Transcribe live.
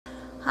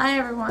Hi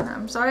everyone,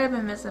 I'm sorry I've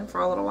been missing for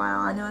a little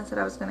while. I know I said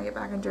I was going to get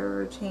back into a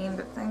routine,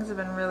 but things have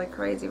been really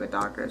crazy with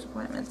doctor's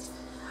appointments.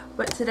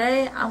 But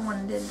today I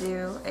wanted to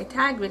do a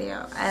tag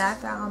video, and I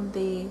found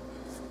the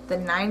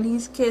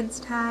 90s kids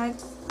tag,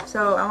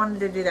 so I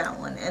wanted to do that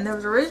one. And there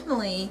was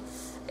originally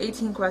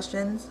 18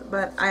 questions,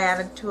 but I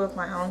added 2 of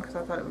my own because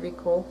I thought it would be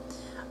cool.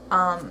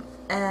 And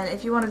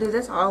if you want to do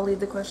this, I'll leave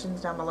the questions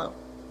down below.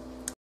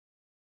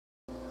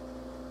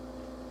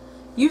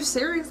 You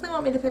seriously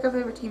want me to pick a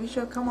favorite TV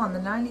show? Come on, the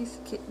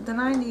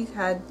 90s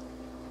had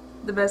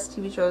the best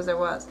TV shows there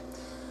was.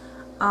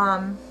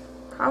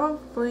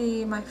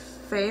 Probably my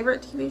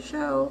favorite TV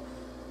show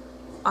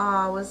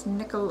was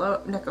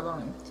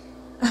Nickelodeon.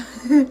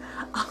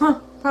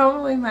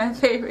 Probably my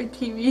favorite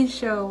TV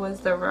show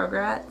was The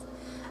Rugrats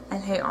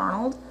and Hey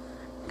Arnold.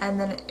 And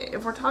then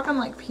if we're talking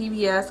like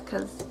PBS,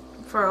 because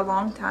for a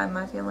long time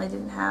my family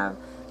didn't have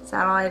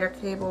satellite or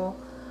cable,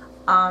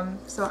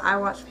 so I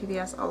watched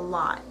PBS a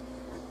lot.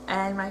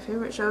 And my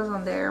favorite shows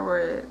on there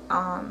were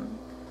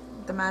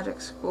The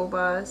Magic School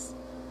Bus,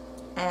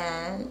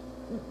 and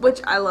which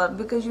I loved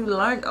because you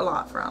learned a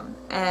lot from,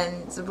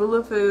 and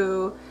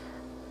Zabulafoo,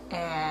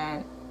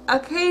 and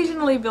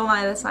occasionally Bill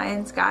Nye the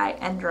Science Guy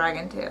and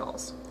Dragon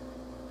Tales.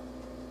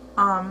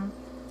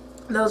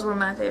 Those were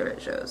my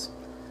favorite shows.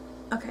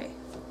 Okay.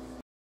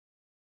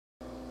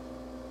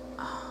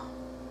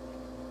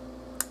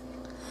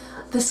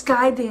 The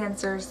Sky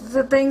Dancers,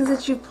 the things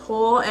that you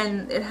pull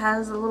and it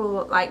has a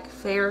little like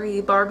fairy,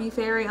 Barbie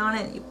fairy on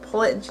it, and you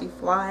pull it and she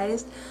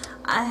flies.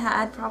 I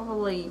had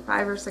probably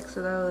 5 or 6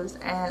 of those,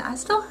 and I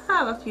still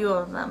have a few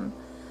of them.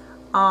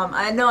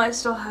 I know I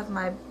still have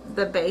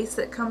the base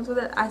that comes with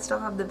it. I still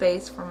have the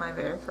base from my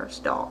very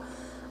first doll.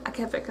 I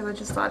kept it because I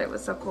just thought it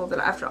was so cool that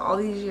after all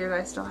these years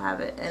I still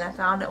have it, and I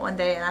found it one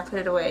day and I put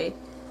it away.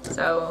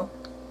 So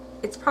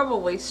it's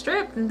probably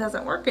stripped and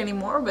doesn't work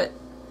anymore, but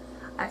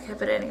I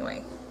kept it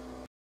anyway.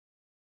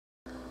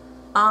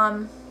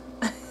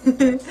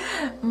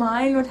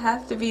 Mine would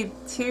have to be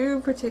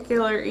 2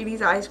 particular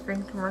Edie's ice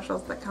cream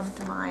commercials that come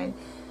to mind.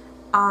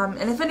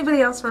 And if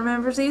anybody else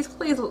remembers these,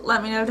 please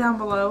let me know down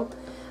below.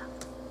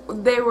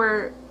 They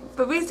were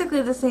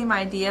basically the same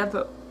idea,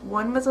 but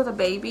one was with a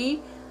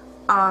baby,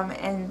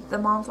 and the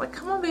mom's like,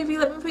 "Come on baby,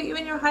 let me put you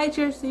in your high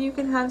chair so you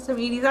can have some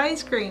Edie's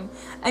ice cream."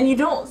 And you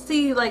don't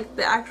see like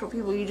the actual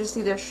people, you just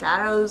see their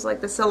shadows, like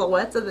the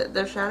silhouettes of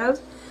their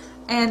shadows.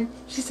 And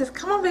she says,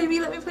 "Come on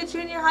baby, let me put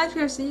you in your high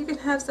chair so you can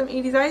have some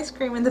Edie's ice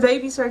cream." And the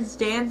baby starts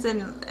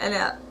dancing, and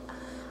that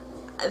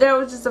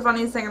was just the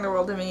funniest thing in the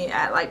world to me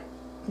at like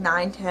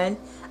 9, 10.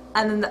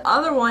 And then the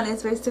other one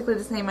is basically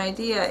the same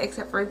idea,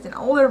 except for it's an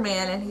older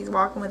man and he's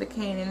walking with a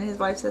cane, and his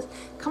wife says,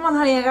 "Come on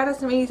honey, I got us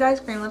some Edie's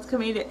ice cream, let's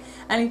come eat it."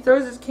 And he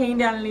throws his cane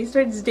down and he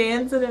starts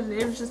dancing, and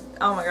it was just,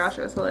 oh my gosh,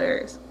 it was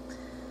hilarious.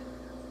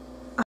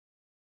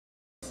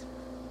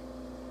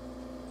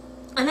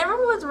 I never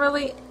was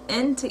really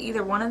into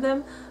either one of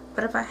them,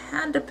 but if I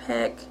had to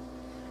pick,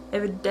 it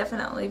would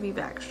definitely be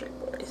Backstreet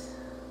Boys.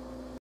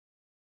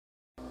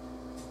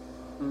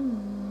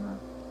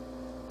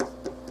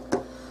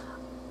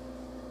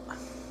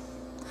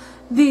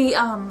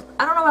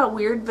 I don't know about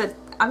weird, but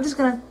I'm just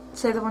gonna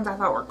say the ones I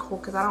thought were cool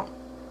because I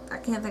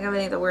can't think of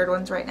any of the weird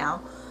ones right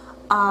now.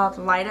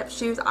 Light up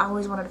shoes. I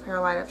always wanted a pair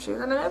of light up shoes,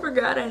 and I never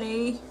got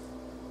any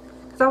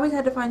because I always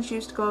had to find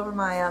shoes to go over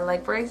my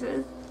leg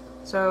braces.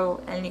 So,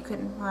 and you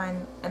couldn't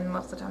find, and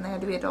most of the time they had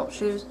to be adult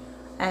shoes,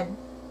 and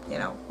you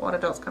know, what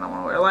adults kind of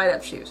want to wear light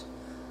up shoes.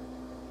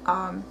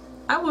 I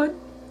would.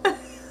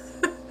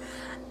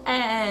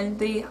 And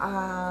the,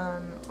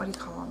 what do you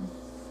call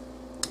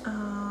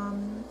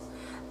them?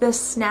 The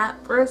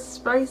snap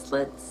wrist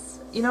bracelets,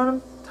 you know what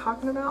I'm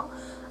talking about?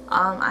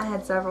 I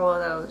had several of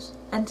those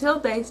until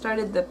they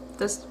started,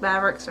 this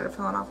fabric started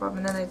peeling off of them,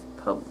 and then they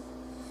poked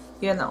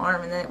you in the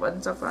arm, and then it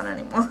wasn't so fun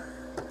anymore.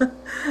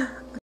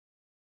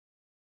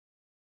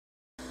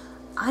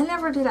 I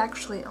never did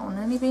actually own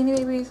any Beanie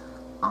Babies,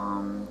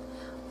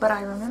 but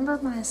I remember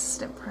my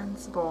assistant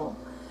principal,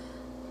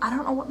 I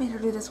don't know what made her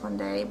do this one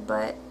day,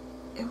 but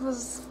it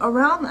was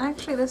around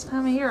actually this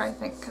time of year, I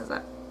think, because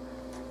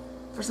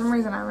for some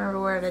reason I remember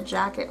wearing a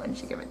jacket when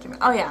she gave it to me.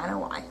 Oh yeah, I know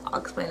why.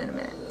 I'll explain in a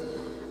minute.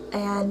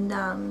 And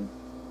I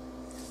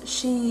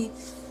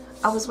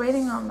was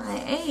waiting on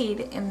my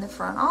aide in the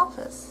front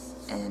office,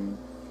 and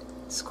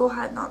school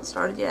had not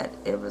started yet.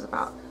 It was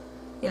about,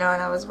 you know,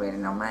 and I was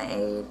waiting on my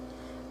aide.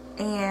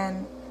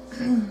 And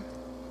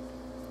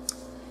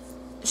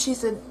she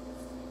said,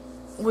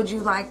 "Would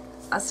you like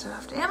a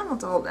stuffed animal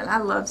to hold?" And I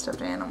love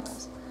stuffed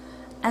animals.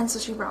 And so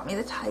she brought me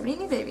the Thai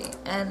Beanie Baby.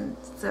 And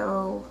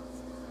so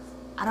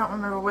I don't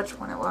remember which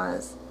one it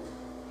was.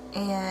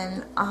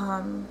 And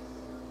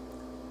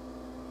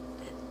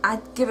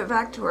I'd give it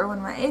back to her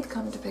when my aide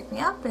come to pick me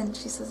up, and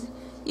she says,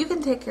 "You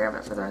can take care of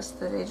it for the rest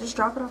of the day. Just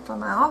drop it off by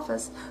my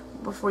office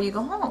before you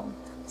go home."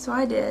 So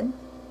I did.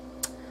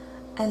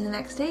 And the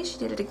next day she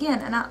did it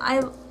again, and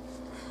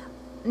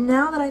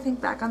now that I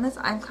think back on this,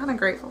 I'm kind of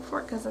grateful for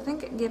it because I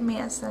think it gave me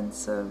a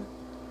sense of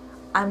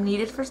I'm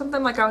needed for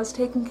something, like I was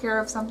taking care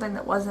of something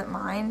that wasn't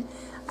mine,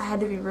 I had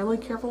to be really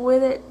careful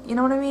with it. You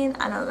know what I mean?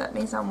 I know that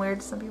may sound weird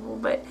to some people,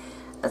 but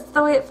that's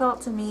the way it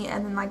felt to me.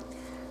 And then like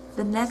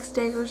the next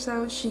day or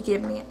so, she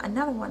gave me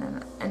another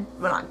one, and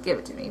well, not give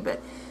it to me,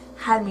 but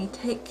had me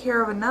take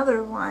care of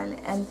another one.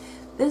 And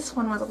this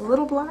one was a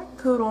little black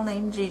poodle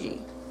named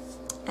Gigi.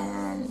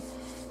 And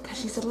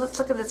because she said, let's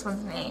look at this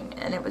one's name,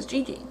 and it was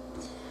Gigi.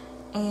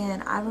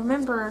 And I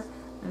remember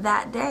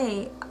that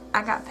day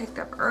I got picked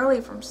up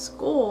early from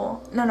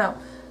school. No,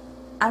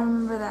 I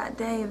remember that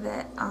day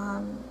that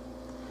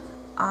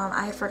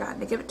I had forgotten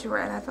to give it to her,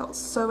 and I felt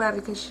so bad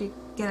because she,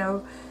 you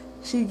know,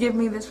 she gave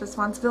me this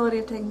responsibility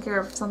of taking care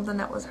of something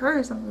that was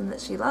hers, something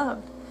that she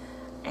loved.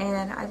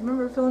 And I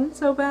remember feeling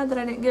so bad that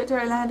I didn't give it to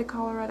her, and I had to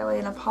call her right away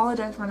and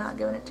apologize for not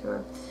giving it to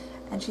her.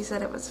 And she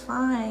said it was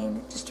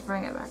fine just to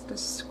bring it back to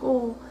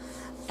school.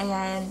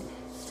 And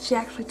she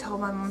actually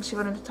told my mom, she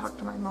wanted to talk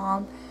to my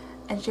mom,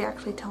 and she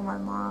actually told my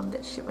mom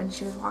that when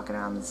she was walking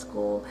around the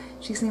school,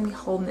 she seen me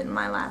holding it in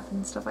my lap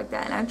and stuff like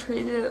that. And I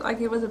treated it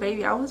like it was a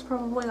baby. I was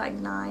probably like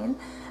 9,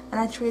 and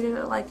I treated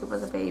it like it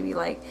was a baby.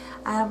 Like,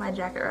 I had my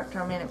jacket wrapped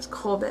around me, and it was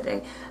cold that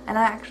day, and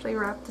I actually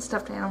wrapped the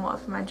stuffed animal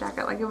up in my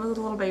jacket like it was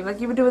a little baby,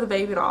 like you would do with a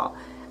baby doll.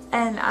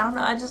 And I don't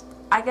know,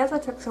 I guess I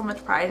took so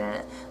much pride in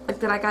it, like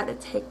that I got to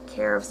take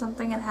care of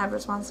something and have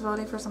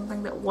responsibility for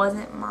something that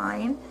wasn't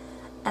mine.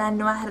 And I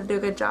knew I had to do a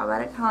good job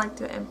at it, kind of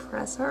like to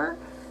impress her.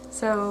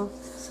 So,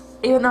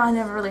 even though I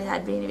never really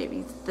had Beanie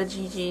Babies, the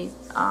Gigi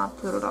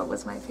poodle dog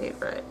was my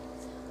favorite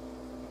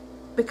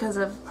because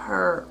of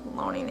her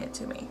loaning it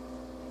to me.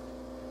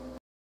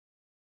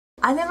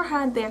 I never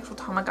had the actual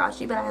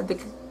Tamagotchi, but I had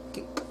the...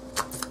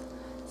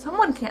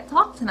 Someone can't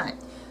talk tonight.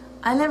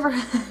 I never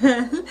had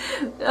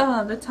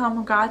the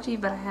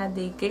Tamagotchi, but I had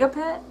the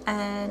Gigapet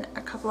and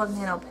a couple of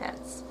Nano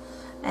Pets.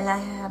 And I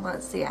had,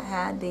 let's see, I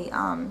had the,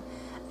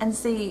 and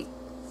see,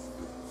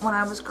 when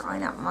I was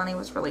growing up, money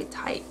was really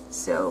tight,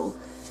 so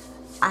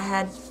I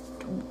had,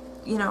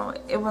 you know,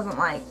 it wasn't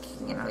like,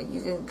 you know,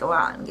 you could go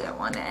out and get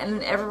one,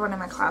 and everyone in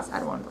my class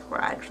had one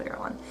before I actually got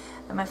one.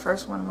 And my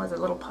first one was a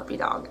little puppy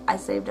dog. I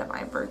saved up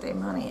my birthday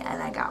money,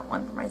 and I got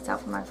one for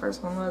myself, and my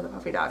first one was a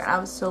puppy dog, and I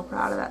was so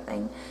proud of that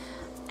thing.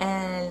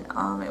 And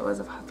it was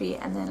a puppy,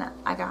 and then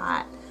I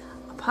got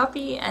a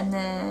puppy, and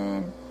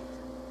then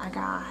I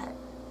got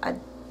a,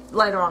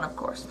 later on of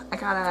course, I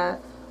got a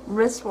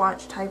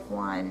wristwatch type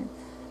 1,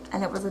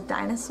 and it was a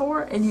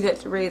dinosaur, and you get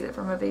to raise it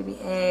from a baby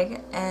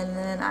egg. And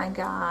then I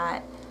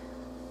got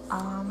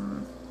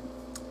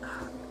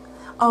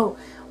oh,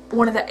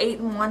 one of the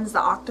 8-in-1s, the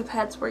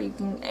Octopets, where you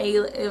can,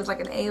 it was like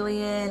an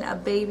alien, a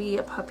baby,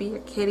 a puppy, a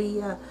kitty,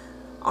 a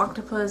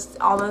octopus,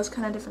 all those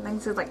kind of different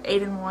things. It was like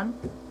 8-in-1.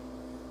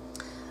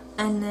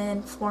 And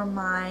then for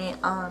my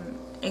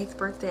 8th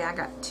birthday, I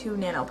got 2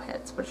 Nano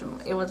Pets, which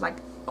it was like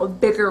a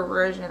bigger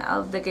version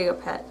of the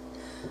Gigapet.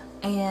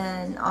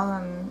 And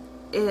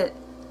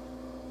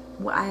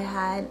I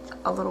had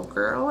a little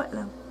girl and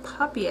a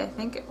puppy, I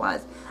think it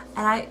was.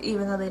 And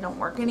even though they don't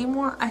work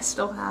anymore, I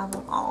still have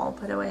them all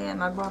put away in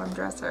my bottom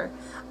dresser.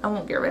 I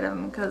won't get rid of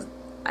them because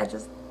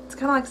it's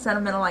kind of like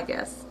sentimental, I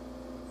guess.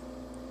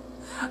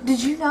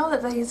 Did you know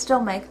that they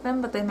still make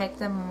them, but they make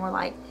them more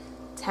like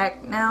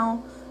tech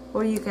now,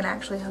 where you can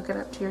actually hook it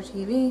up to your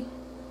TV?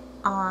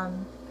 I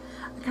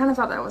kind of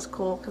thought that was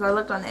cool because I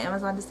looked on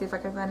Amazon to see if I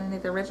could find any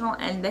of the original,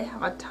 and they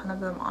have a ton of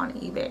them on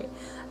eBay,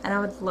 and I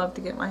would love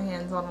to get my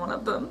hands on one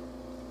of them.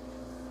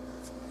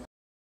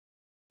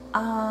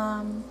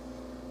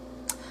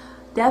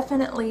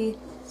 Definitely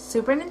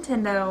Super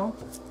Nintendo,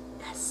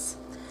 yes,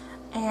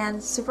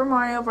 and Super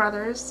Mario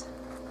Brothers,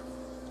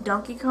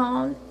 Donkey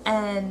Kong,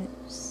 and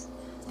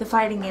the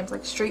fighting games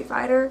like Street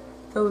Fighter.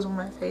 Those were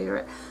my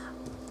favorite.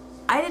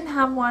 I didn't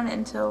have one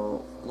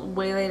until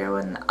way later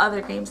when the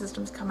other game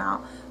systems come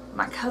out.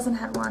 My cousin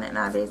had one, and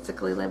I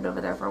basically lived over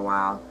there for a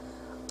while.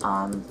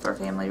 For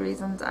family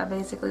reasons, I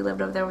basically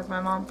lived over there with my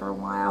mom for a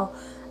while,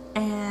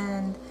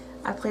 and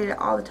I played it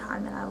all the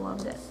time, and I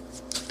loved it.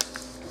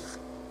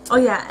 Oh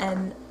yeah,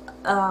 and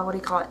what do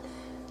you call it?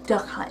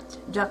 Duck Hunt.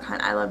 Duck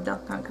Hunt. I love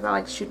Duck Hunt because I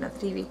like shooting at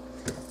the TV.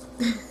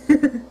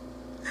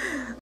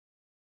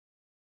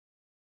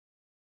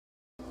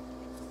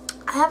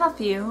 I have a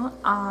few.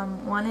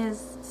 One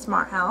is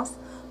Smart House.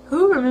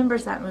 Who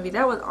remembers that movie?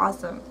 That was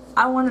awesome.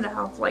 I wanted a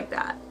house like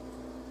that.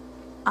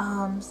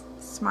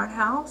 Smart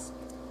House.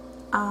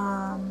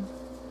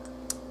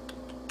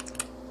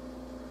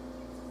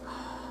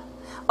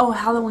 Oh,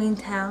 Halloween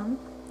Town.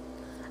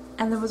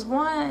 And there was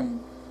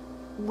one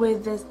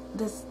with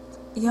this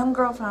young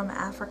girl from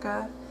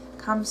Africa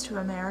comes to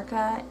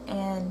America,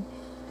 and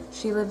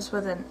she lives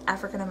with an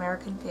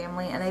African-American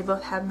family, and they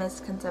both have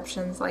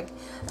misconceptions. Like,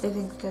 they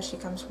think because she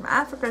comes from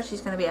Africa,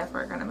 she's going to be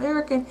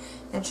African-American,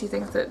 and she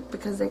thinks that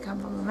because they come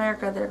from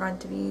America, they're going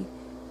to be,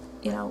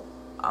 you know,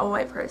 a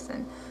white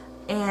person.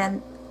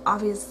 And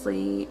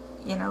obviously,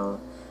 you know,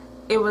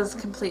 it was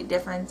complete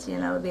difference. You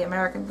know, the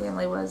American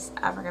family was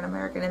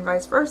African-American and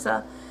vice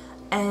versa.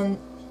 And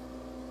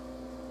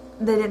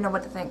they didn't know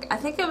what to think. I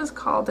think it was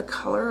called The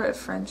Color of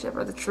Friendship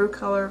or The True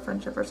Color of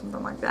Friendship or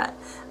something like that.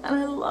 And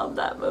I love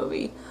that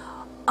movie.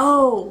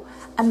 Oh,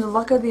 and The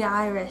Luck of the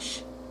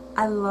Irish.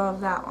 I love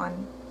that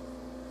one.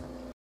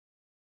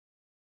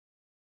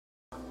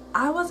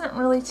 I wasn't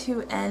really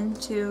too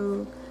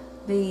into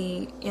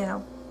the, you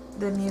know,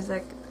 the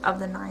music of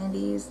the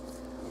 90s.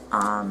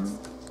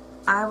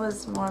 I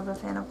was more of a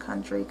fan of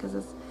country because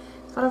it's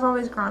what I've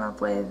always grown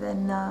up with,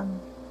 and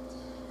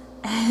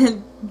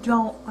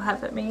don't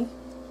laugh at me.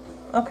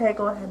 Okay,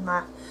 go ahead,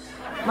 my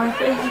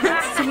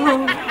favorite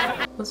song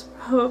was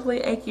probably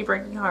Achy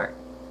Breaky Heart,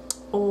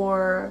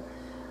 or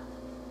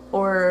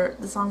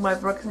the song by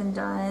Brooks and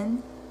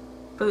Dunn,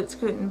 Boot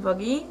Scootin'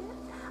 Boogie.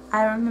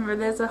 I remember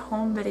there's a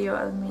home video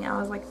of me. I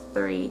was like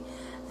 3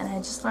 and I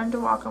just learned to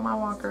walk on my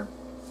walker,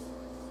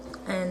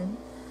 and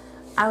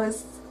I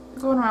was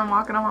going around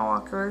walking on my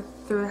walker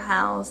through the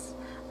house,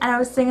 and I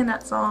was singing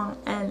that song,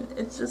 and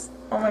it's just,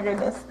 oh my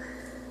goodness.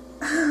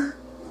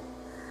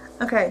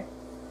 Okay.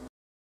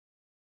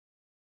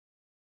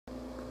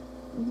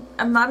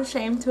 I'm not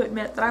ashamed to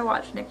admit that I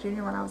watched Nick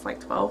Jr. when I was like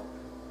 12.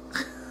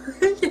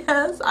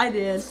 Yes, I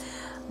did.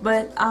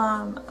 But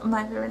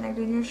my favorite Nick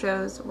Jr.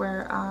 shows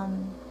were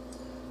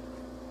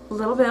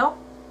Little Bill,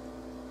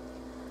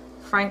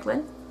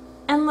 Franklin,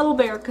 and Little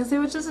Bear, because he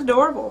was just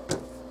adorable.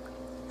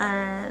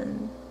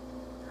 And,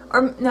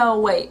 or no,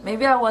 wait,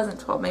 maybe I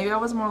wasn't 12. Maybe I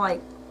was more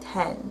like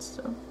 10.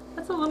 So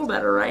that's a little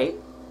better, right?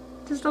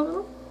 Just a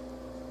little.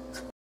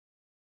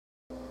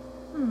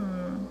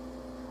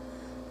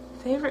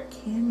 Favorite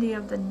candy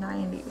of the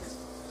 90s.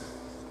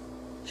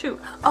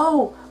 Shoot.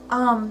 Oh,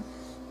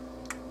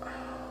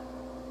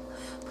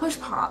 Push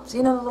Pops.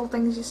 You know the little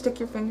things you stick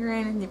your finger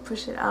in and you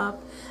push it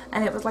up,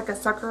 and it was like a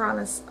sucker on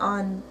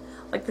in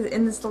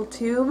this little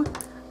tube.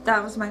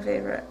 That was my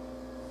favorite.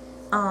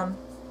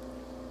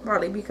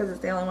 Partly because it's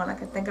the only one I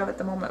can think of at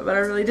the moment, but I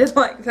really did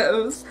like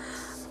those.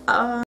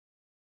 I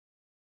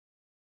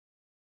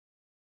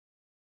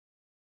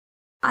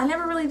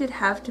never really did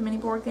have too many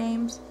board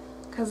games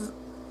because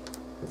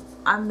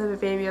I'm the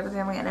baby of the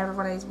family and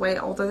everybody's way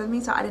older than me,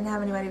 so I didn't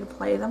have anybody to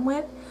play them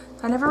with.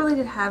 So I never really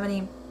did have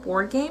any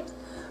board games.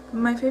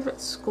 My favorite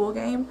school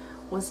game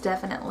was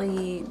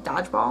definitely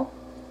dodgeball,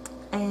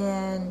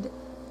 and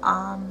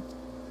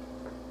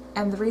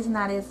the reason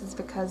that is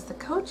because the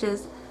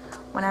coaches,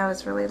 when I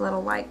was really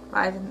little, like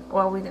 5 and,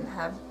 well, we didn't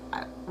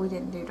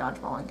do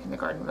dodgeball in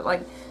kindergarten, but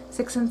like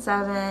 6 and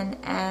 7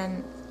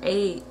 and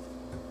 8,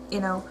 you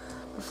know,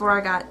 before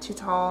I got too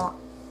tall,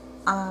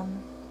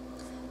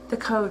 the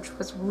coach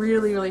was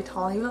really, really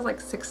tall. He was like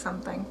 6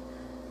 something,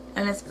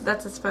 and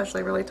that's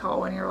especially really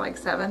tall when you're like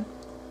 7.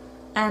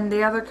 And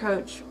the other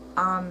coach,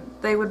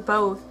 they would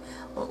both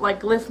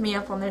like lift me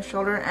up on their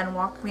shoulder and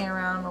walk me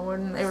around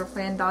when they were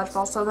playing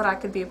dodgeball so that I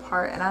could be a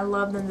part, and I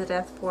loved them to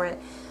death for it.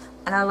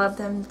 And I loved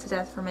them to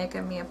death for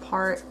making me a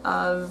part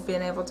of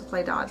being able to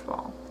play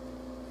dodgeball.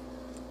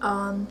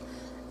 And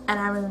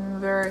I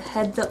remember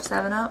Heads Up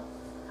 7 Up.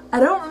 I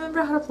don't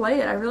remember how to play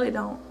it, I really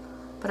don't,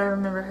 but I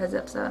remember Heads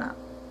Up 7 Up,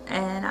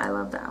 and I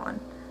love that one.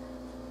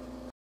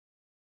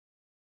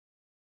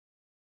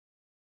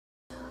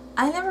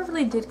 I never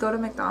really did go to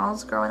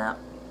McDonald's growing up.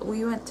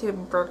 We went to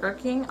Burger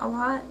King a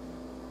lot.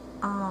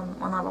 Well,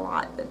 not a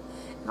lot, but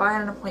if I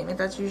had an appointment,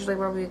 that's usually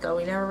where we would go.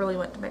 We never really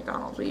went to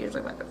McDonald's. We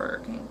usually went to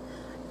Burger King.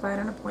 If I had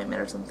an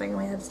appointment or something and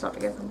we had to stop to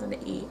get something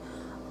to eat.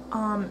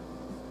 And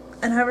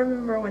I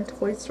remember when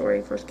Toy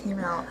Story first came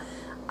out,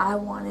 I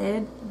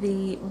wanted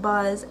the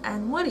Buzz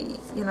and Woody,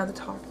 you know, the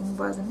talking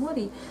Buzz and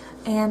Woody.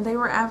 And they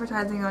were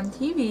advertising on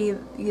TV,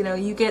 you know,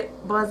 you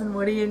get Buzz and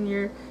Woody in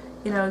your,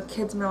 you know,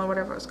 kids meal or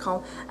whatever it was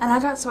called. And I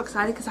got so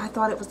excited because I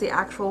thought it was the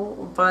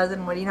actual Buzz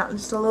and Woody, not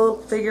just a little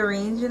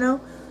figurines, you know.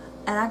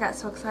 And I got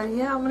so excited.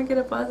 Yeah, I'm going to get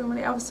a Buzz and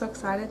Woody. I was so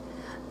excited.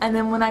 And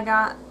then when I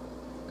got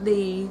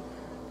the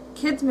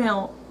kids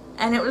meal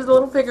and it was a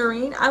little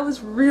figurine, I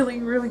was really,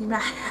 really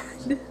mad.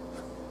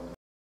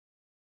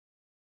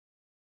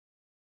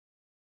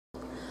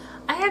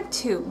 I had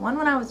 2. One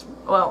when I was,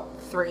 well,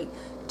 3.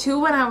 2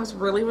 when I was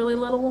really, really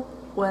little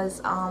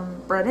was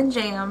Bread and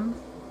Jam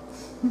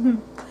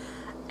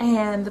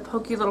and The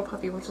Pokey Little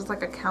Puppy, which was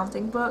like a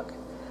counting book.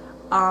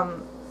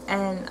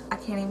 And I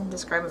can't even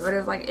describe it, but it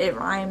was like, it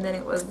rhymed and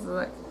it was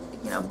like,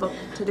 you know, book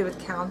to do with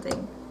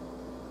counting.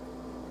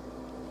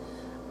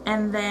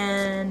 And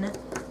then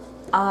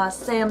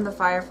Sam the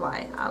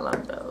Firefly. I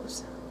love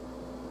those.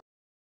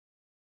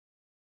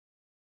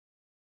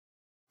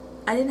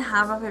 I didn't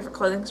have a favorite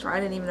clothing store.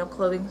 I didn't even know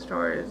clothing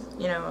stores,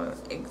 you know,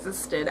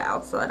 existed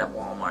outside of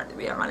Walmart, to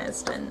be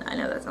honest. And I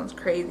know that sounds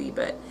crazy,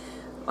 but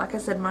like I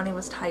said, money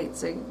was tight,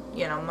 so,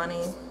 you know,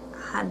 money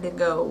had to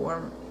go,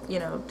 or, you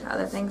know, to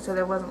other things. So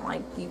there wasn't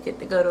like you get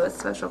to go to a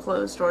special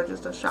clothes store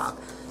just to shop.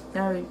 You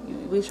know,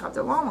 we shopped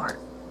at Walmart.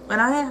 And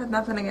I have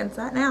nothing against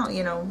that now.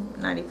 You know,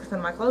 90%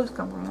 of my clothes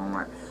come from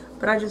Walmart.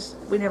 But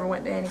we never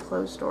went to any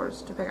clothes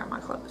stores to pick out my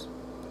clothes.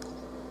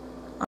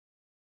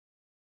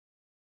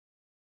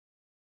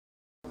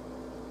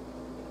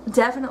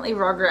 Definitely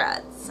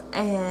Rugrats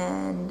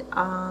and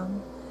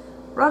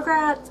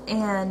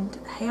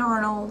Hey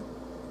Arnold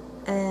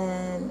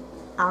and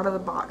Out of the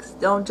Box.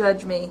 Don't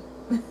judge me.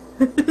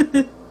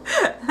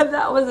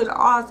 That was an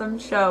awesome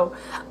show.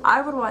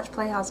 I would watch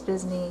Playhouse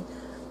Disney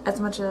as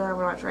much as I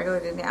would watch regular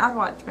Disney. I would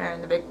watch Mary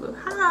and the Big Blue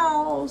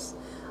House,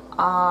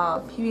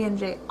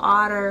 PB&J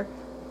Otter,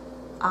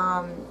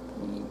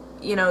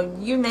 you know,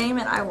 you name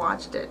it, I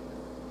watched it.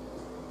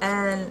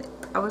 And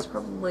I was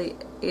probably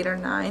 8 or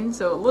 9,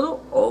 so a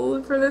little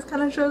old for this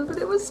kind of show, but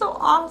it was so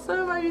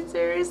awesome. I mean,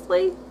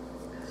 seriously.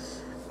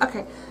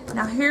 Okay,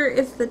 now here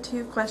is the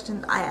 2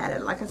 questions I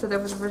added. Like I said, there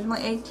was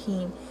originally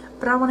 18,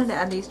 but I wanted to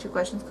add these 2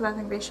 questions because I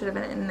think they should have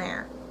been in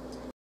there.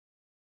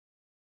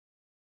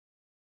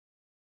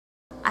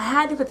 I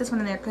had to put this one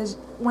in there because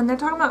when they're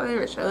talking about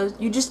favorite shows,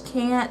 you just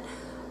can't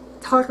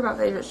talk about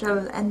favorite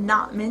shows and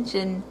not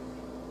mention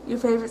your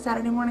favorite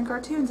Saturday morning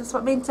cartoons. That's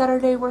what made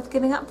Saturday worth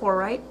getting up for,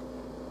 right?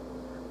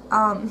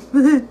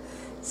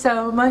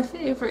 So my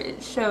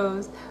favorite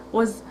shows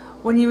was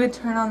when you would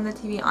turn on the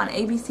TV on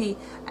ABC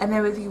and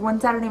there would be one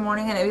Saturday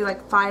morning and it would be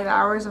like 5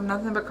 hours of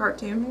nothing but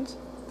cartoons.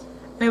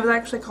 And it was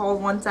actually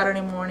called One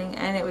Saturday Morning,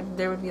 and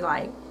there would be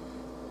like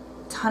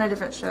a ton of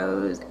different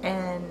shows,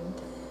 and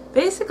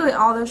basically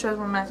all those shows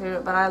were my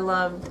favorite, but I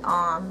loved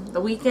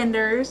The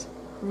Weekenders,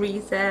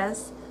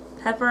 Recess,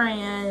 Pepper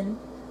Ann.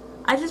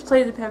 I just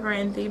played the Pepper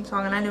Ann theme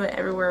song and I knew it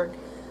every word.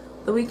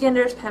 The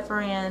Weekenders, Pepper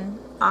Ann,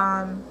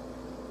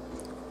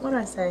 what did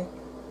I say?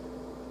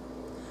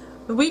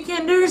 The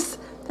Weekenders,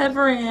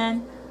 Pepper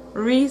Ann,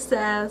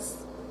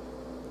 Recess,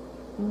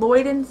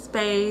 Lloyd in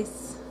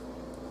Space,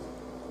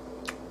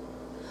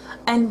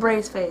 and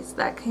Braceface.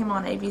 That came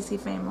on ABC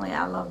Family.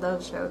 I love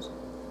those shows.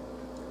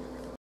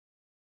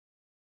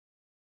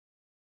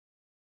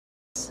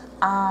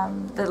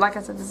 Like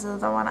I said, this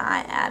is the one I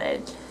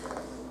added.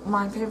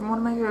 One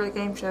of my favorite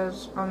game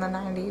shows from the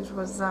 90s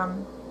was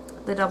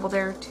the Double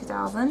Dare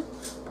 2000,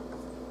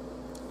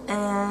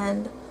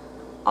 and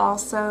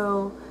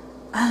also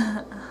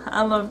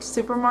I loved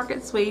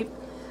Supermarket Sweep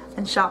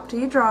and Shop Till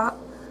You Drop.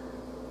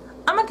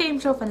 I'm a game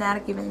show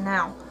fanatic even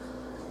now,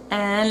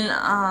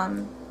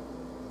 and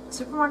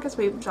Supermarket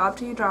Sweep, Shop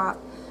Till You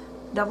Drop,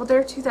 Double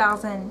Dare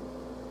 2000,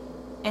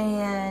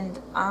 and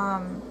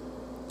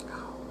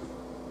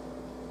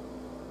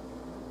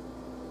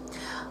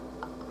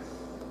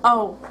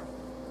oh,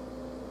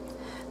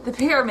 the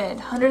Pyramid,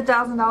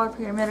 $100,000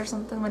 Pyramid or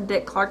something with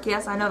Dick Clark.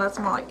 Yes, I know that's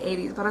more like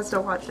 80s, but I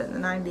still watched it in the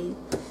 90s.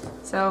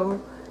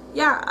 So,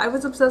 yeah, I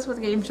was obsessed with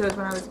game shows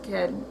when I was a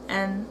kid,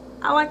 and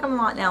I like them a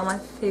lot now. My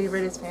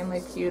favorite is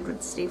Family Feud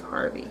with Steve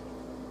Harvey,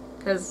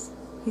 because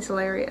he's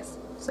hilarious.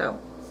 So,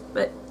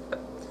 but,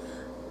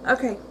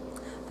 okay,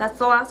 that's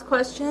the last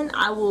question.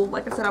 I will,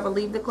 like I said, I will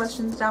leave the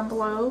questions down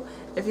below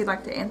if you'd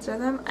like to answer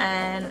them,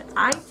 and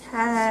I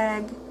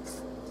tag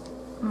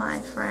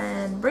my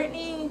friend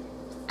Brittany,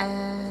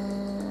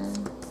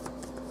 and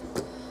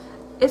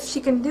if she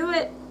can do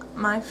it,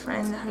 my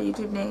friend, her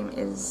YouTube name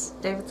is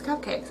David's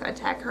Cupcakes. I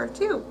tag her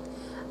too,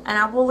 and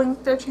I will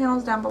link their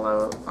channels down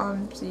below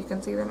so you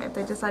can see them if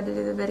they decide to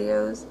do the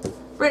videos.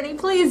 Brittany,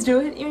 please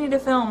do it. You need to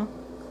film.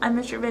 I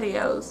miss your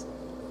videos.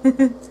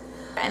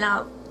 And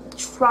I'll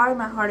try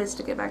my hardest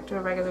to get back to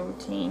a regular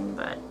routine,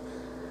 but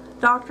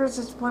doctor's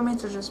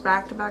appointments are just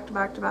back to back to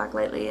back to back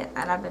lately,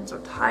 and I've been so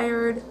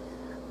tired.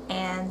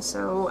 And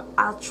so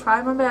I'll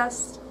try my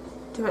best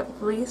to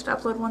at least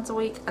upload once a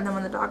week, and then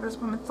when the doctor's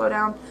appointments slow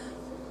down,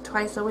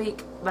 twice a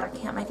week, but I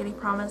can't make any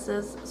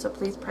promises, so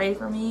please pray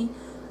for me.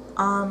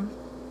 And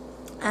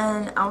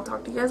I'll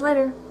talk to you guys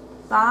later.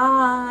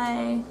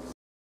 Bye!